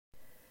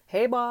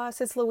Hey boss,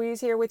 it's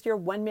Louise here with your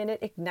 1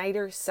 minute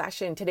igniter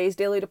session. Today's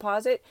daily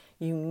deposit: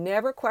 you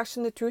never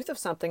question the truth of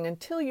something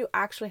until you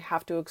actually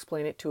have to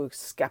explain it to a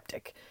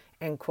skeptic.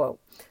 End quote.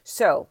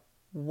 So,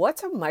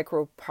 what's a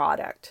micro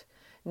product?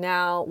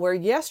 Now, where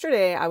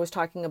yesterday I was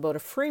talking about a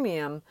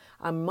freemium,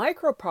 a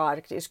micro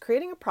product is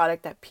creating a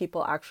product that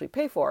people actually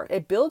pay for.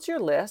 It builds your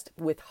list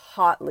with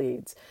hot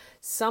leads.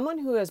 Someone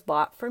who has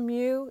bought from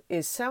you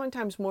is 7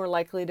 times more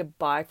likely to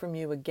buy from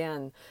you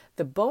again.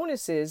 The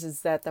bonus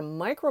is that the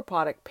micro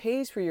product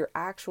pays for your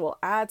actual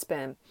ad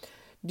spend.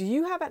 Do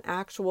you have an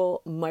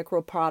actual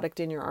micro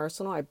product in your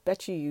arsenal? I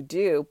bet you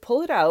do.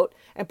 Pull it out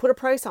and put a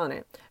price on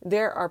it.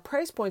 There are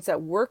price points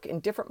that work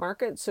in different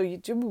markets, so you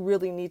do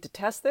really need to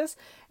test this,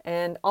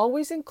 and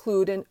always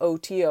include an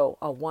OTO,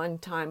 a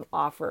one-time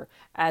offer,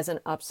 as an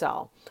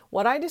upsell.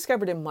 What I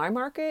discovered in my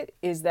market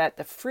is that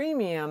the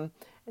freemium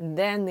and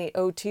then the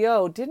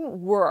OTO didn't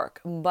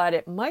work, but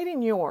it might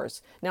in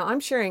yours. Now,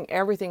 I'm sharing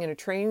everything in a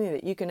training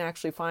that you can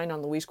actually find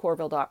on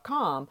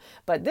louisecorville.com,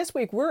 but this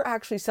week we're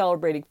actually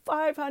celebrating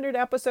 500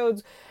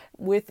 episodes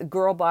with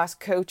Girl Boss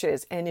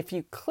coaches. And if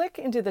you click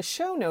into the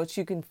show notes,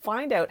 you can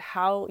find out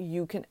how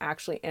you can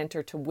actually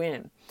enter to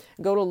win.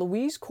 Go to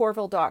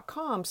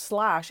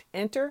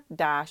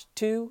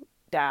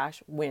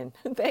louisecorville.com/enter-to-win.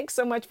 Thanks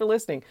so much for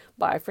listening.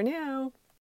 Bye for now.